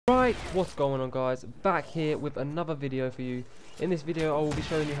Right, what's going on guys? Back here with another video for you. In this video I will be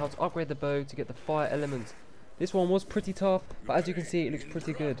showing you how to upgrade the bow to get the fire element. This one was pretty tough, but as you can see it looks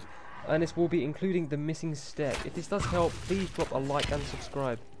pretty good. And this will be including the missing step. If this does help, please drop a like and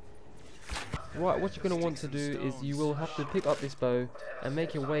subscribe. Right, what you're going to want to do is you will have to pick up this bow and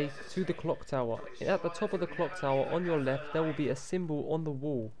make your way to the clock tower. At the top of the clock tower on your left there will be a symbol on the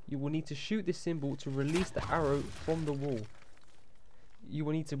wall. You will need to shoot this symbol to release the arrow from the wall. You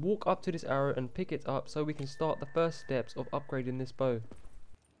will need to walk up to this arrow and pick it up so we can start the first steps of upgrading this bow.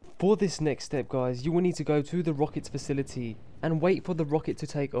 For this next step guys, you will need to go to the rocket's facility and wait for the rocket to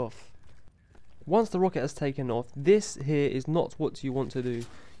take off. Once the rocket has taken off, this here is not what you want to do.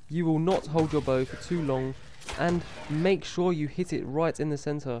 You will not hold your bow for too long and make sure you hit it right in the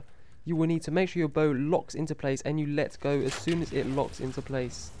center. You will need to make sure your bow locks into place and you let go as soon as it locks into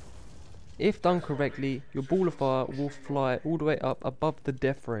place. If done correctly, your ball of fire will fly all the way up above the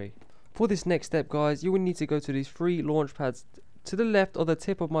death ray. For this next step guys, you will need to go to these 3 launch pads. To the left of the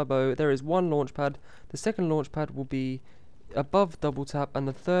tip of my bow there is 1 launch pad. The second launch pad will be above double tap and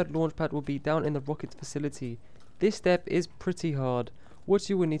the third launch pad will be down in the rocket's facility. This step is pretty hard. What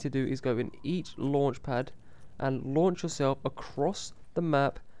you will need to do is go in each launch pad and launch yourself across the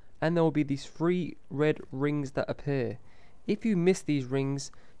map, and there will be these 3 red rings that appear. If you miss these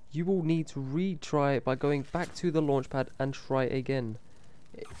rings, you will need to retry by going back to the launch pad and try again.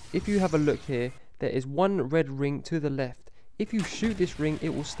 If you have a look here, there is 1 red ring to the left. If you shoot this ring,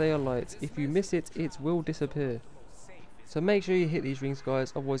 it will stay alight. If you miss it, it will disappear. So make sure you hit these rings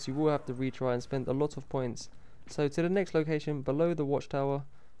guys, otherwise you will have to retry and spend a lot of points. So to the next location below the watchtower,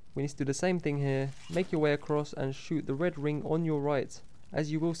 we need to do the same thing here. Make your way across and shoot the red ring on your right,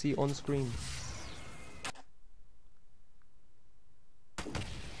 as you will see on screen.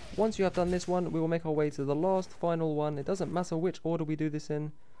 Once you have done this one, we will make our way to the last final one. It doesn't matter which order we do this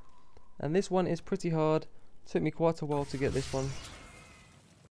in. And this one is pretty hard. Took me quite a while to get this one.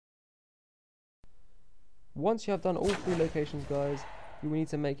 Once you have done all 3 locations guys, you will need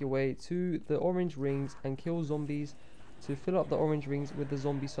to make your way to the orange rings and kill zombies to fill up the orange rings with the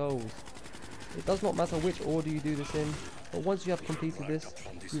zombie souls. It does not matter which order you do this in, but once you have completed this,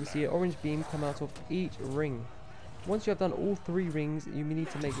 you will see an orange beam come out of each ring. Once you have done all 3 rings, you need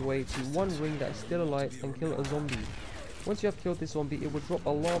to make your way to 1 ring that is still alight and kill a zombie. Once you have killed this zombie, it will drop a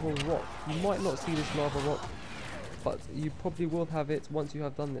lava rock. You might not see this lava rock, but you probably will have it once you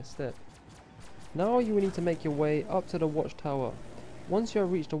have done this step. Now you will need to make your way up to the watchtower. Once you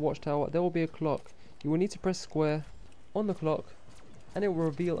have reached the watchtower, there will be a clock. You will need to press square on the clock and it will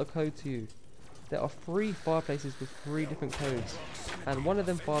reveal a code to you. There are 3 fireplaces with 3 different codes, and one of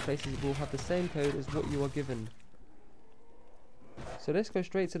them fireplaces will have the same code as what you are given. So let's go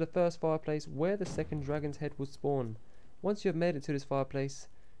straight to the first fireplace where the second dragon's head will spawn. Once you have made it to this fireplace,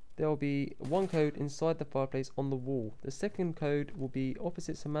 there will be 1 code inside the fireplace on the wall. The second code will be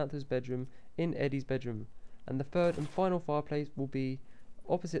opposite Samantha's bedroom in Eddie's bedroom. And the third and final fireplace will be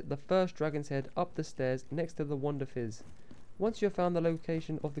opposite the first dragon's head up the stairs next to the Wonder Fizz. Once you have found the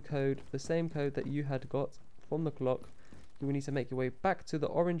location of the code, the same code that you had got from the clock, you will need to make your way back to the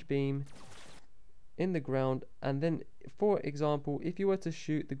orange beam in the ground, and then for example if you were to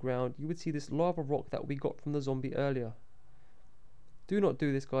shoot the ground, you would see this lava rock that we got from the zombie earlier. Do not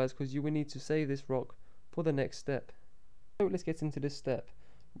do this guys, because you will need to save this rock for the next step. So let's get into this step.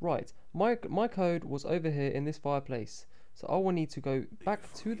 Right, my code was over here in this fireplace, so I will need to go back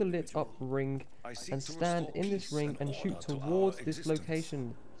to the lit up ring and stand in this ring and shoot towards this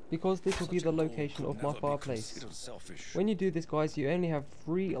location, because this will be the location of my fireplace. When you do this guys, you only have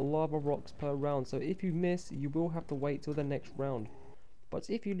 3 lava rocks per round, so if you miss you will have to wait till the next round. But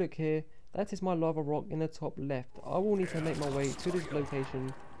if you look here, that is my lava rock in the top left. I will need to make my way to this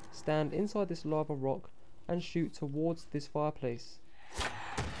location, stand inside this lava rock and shoot towards this fireplace.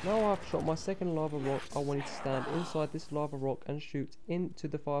 Now I've shot my second lava rock, I will need to stand inside this lava rock and shoot into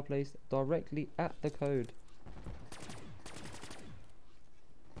the fireplace directly at the code.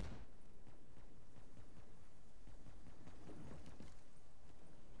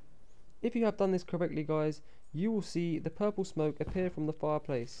 If you have done this correctly guys, you will see the purple smoke appear from the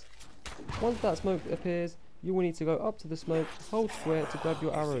fireplace. Once that smoke appears, you will need to go up to the smoke, hold square to grab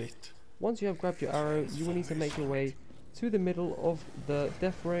your arrow. Once you have grabbed your arrow, you will need to make your way to the middle of the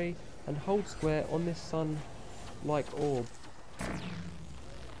death ray and hold square on this sun-like orb.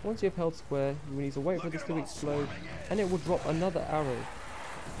 Once you have held square, you will need to wait for this to explode and it will drop another arrow.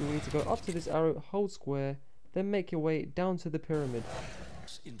 You will need to go up to this arrow, hold square, then make your way down to the pyramid.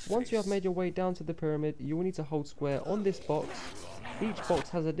 Once you have made your way down to the pyramid, you will need to hold square on this box. Each box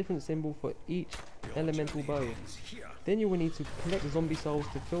has a different symbol for each elemental bow. Then you will need to collect zombie souls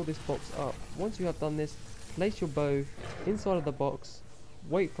to fill this box up. Once you have done this, place your bow inside of the box,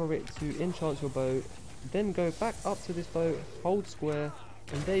 wait for it to enchant your bow, then go back up to this bow, hold square,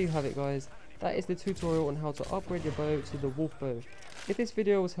 and there you have it guys. That is the tutorial on how to upgrade your bow to the wolf bow. If this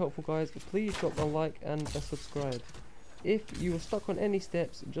video was helpful guys, please drop a like and a subscribe. If you were stuck on any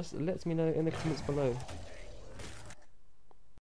steps, just let me know in the comments below.